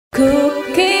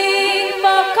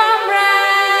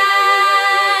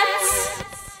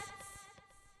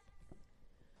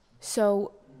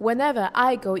So whenever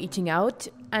I go eating out,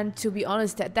 and to be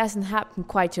honest, that doesn't happen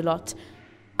quite a lot,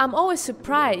 I'm always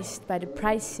surprised by the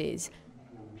prices.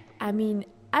 I mean,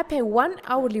 I pay 1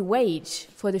 hourly wage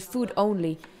for the food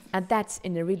only, and that's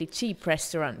in a really cheap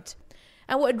restaurant.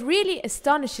 And what really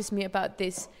astonishes me about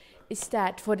this is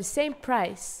that for the same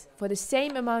price, for the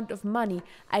same amount of money,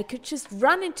 I could just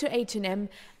run into H&M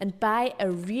and buy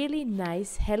a really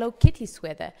nice Hello Kitty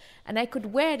sweater, and I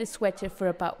could wear the sweater for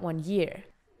about 1 year.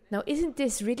 Now, isn't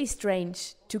this really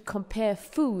strange to compare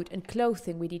food and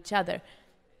clothing with each other?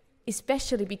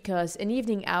 Especially because an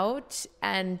evening out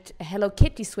and a Hello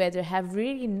Kitty sweater have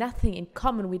really nothing in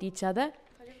common with each other.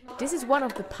 This is one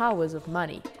of the powers of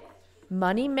money.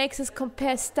 Money makes us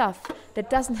compare stuff that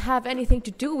doesn't have anything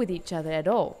to do with each other at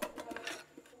all.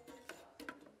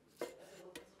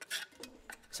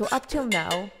 So up till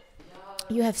now,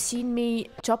 you have seen me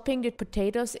chopping the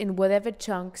potatoes in whatever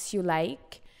chunks you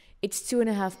like. It's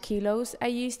 2.5 kilos I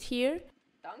used here.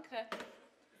 Danke.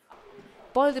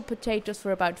 Boil the potatoes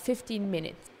for about 15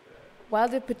 minutes. While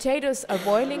the potatoes are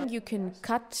boiling, you can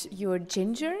cut your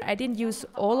ginger. I didn't use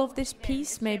all of this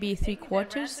piece, maybe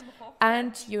 3/4.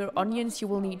 And your onions, you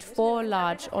will need 4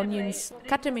 large onions.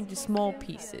 Cut them into small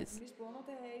pieces.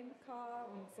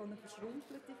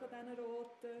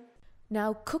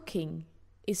 Now, cooking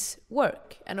is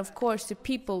work. And of course, the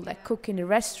people that cook in a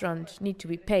restaurant need to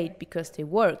be paid because they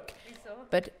work.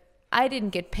 But I didn't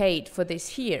get paid for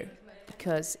this here,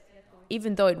 because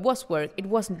even though it was work, it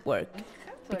wasn't work,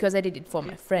 because I did it for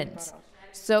my friends.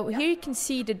 So here you can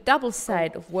see the double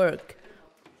side of work.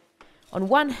 On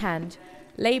one hand,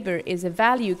 labor is a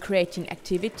value-creating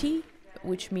activity,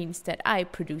 which means that I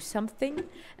produce something.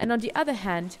 And on the other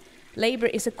hand, labor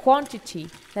is a quantity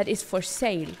that is for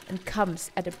sale and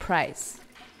comes at a price.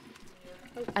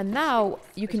 And now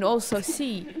you can also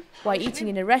see why eating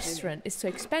in a restaurant is so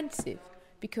expensive,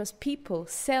 because people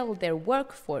sell their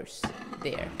workforce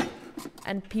there.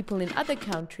 And people in other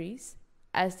countries,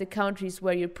 as the countries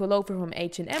where your pullover from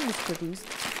H&M is produced,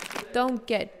 don't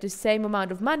get the same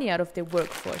amount of money out of their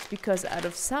workforce, because out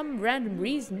of some random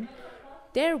reason,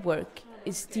 their work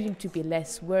is deemed to be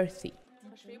less worthy.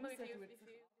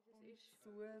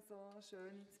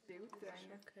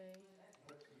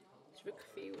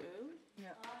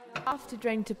 After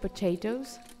draining the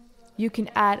potatoes, you can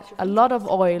add a lot of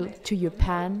oil to your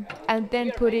pan and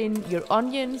then put in your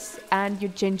onions and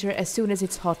your ginger as soon as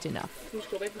it's hot enough.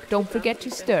 Don't forget to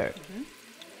stir.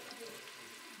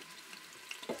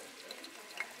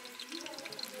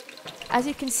 As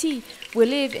you can see, we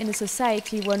live in a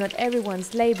society where not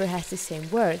everyone's labor has the same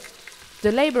worth.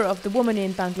 The labor of the woman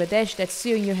in Bangladesh that's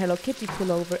sewing your Hello Kitty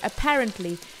pullover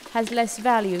apparently has less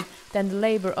value than the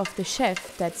labor of the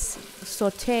chef that's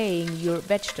sautéing your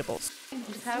vegetables.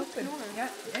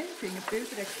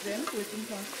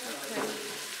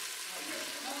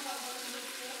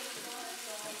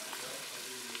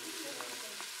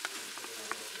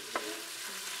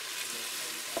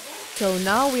 So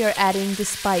now we are adding the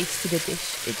spice to the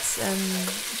dish. It's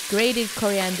grated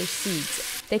coriander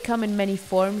seeds. They come in many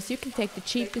forms. You can take the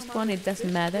cheapest one, it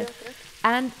doesn't matter.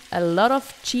 And a lot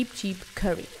of cheap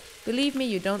curry. Believe me,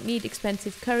 you don't need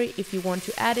expensive curry. If you want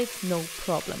to add it, no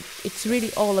problem. It's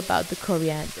really all about the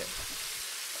coriander.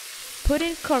 Put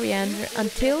in coriander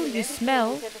until you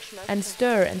smell and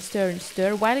stir and stir and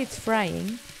stir while it's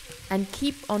frying. And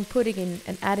keep on putting in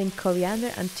and adding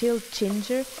coriander until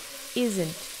ginger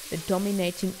isn't the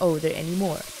dominating odor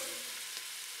anymore.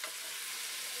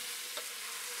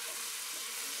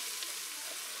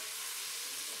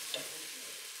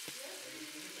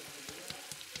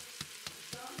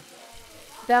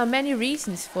 There are many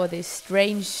reasons for this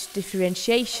strange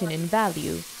differentiation in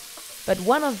value, but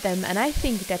one of them, and I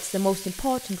think that's the most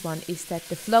important one, is that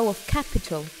the flow of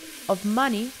capital, of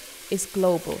money, is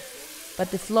global,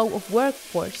 but the flow of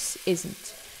workforce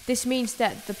isn't. This means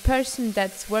that the person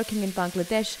that's working in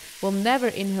Bangladesh will never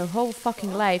in her whole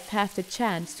fucking life have the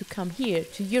chance to come here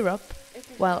to Europe,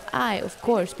 while I, of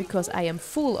course, because I am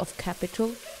full of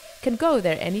capital, can go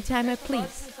there anytime I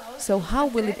please. So how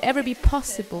will it ever be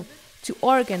possible to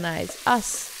organize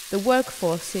us, the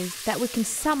workforces, that we can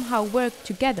somehow work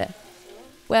together?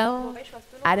 Well,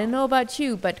 I don't know about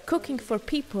you, but cooking for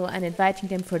people and inviting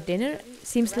them for dinner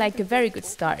seems like a very good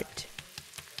start.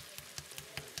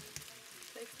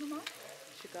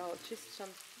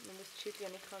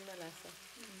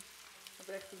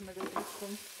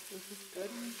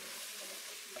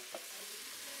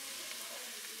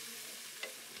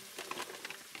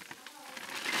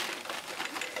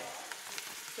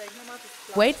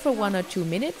 Wait for 1 or 2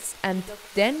 minutes and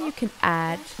then you can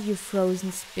add your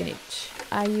frozen spinach.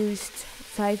 I used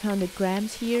 500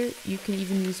 grams here. You can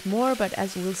even use more, but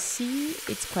as you will see,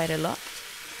 it's quite a lot.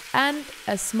 And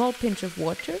a small pinch of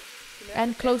water.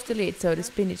 And close the lid so the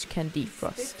spinach can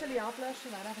defrost.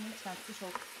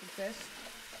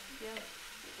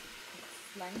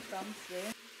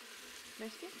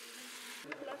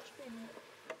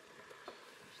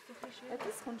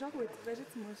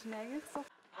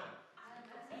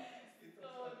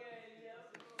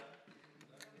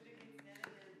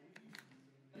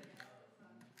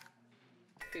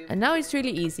 And now it's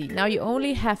really easy. Now you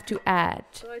only have to add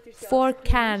 4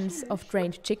 cans of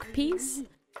drained chickpeas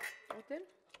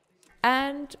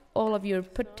and all of your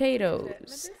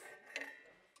potatoes.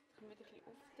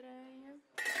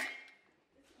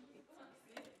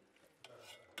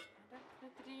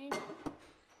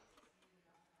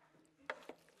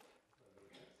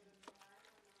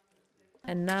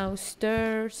 And now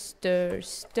stir, stir,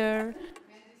 stir.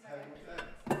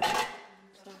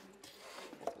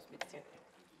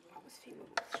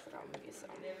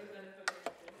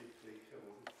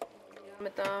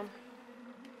 Mit da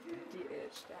die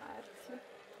erste Erbse.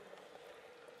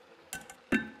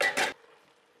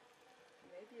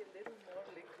 Maybe a little more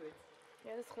liquid.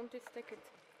 Ja, das kommt jetzt deckt.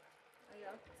 Ah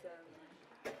ja,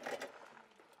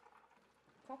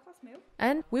 coconut milk.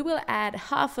 And we will add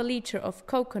half a liter of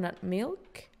coconut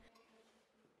milk.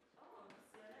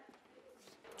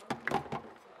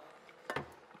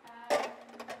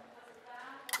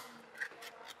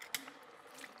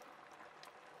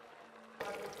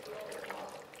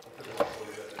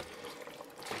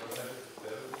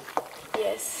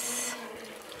 Yes.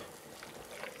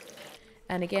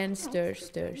 And again, stir,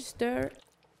 stir, stir.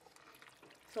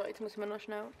 So, jetzt muss man noch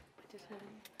schnell.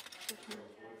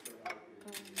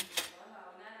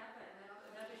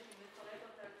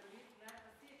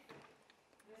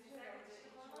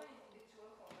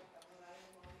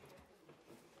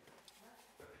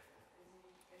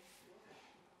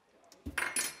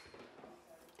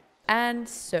 And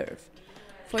serve.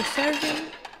 For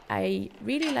serving, I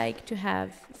really like to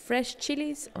have fresh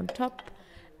chilies on top.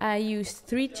 I use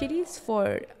 3 chilies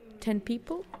for 10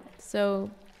 people, so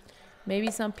maybe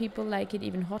some people like it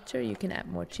even hotter. You can add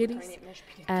more chilies.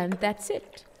 And that's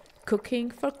it.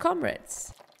 Cooking for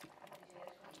comrades.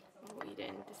 Oh,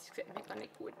 Irene, das sieht mir gar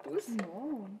nicht gut aus.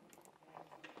 No.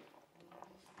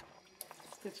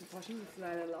 Das sieht fast aus, als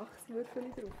wäre ein Lachswürfel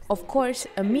drauf. Of course,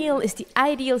 a meal is the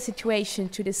ideal situation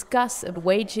to discuss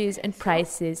wages and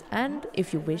prices and,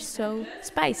 if you wish so,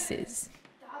 spices.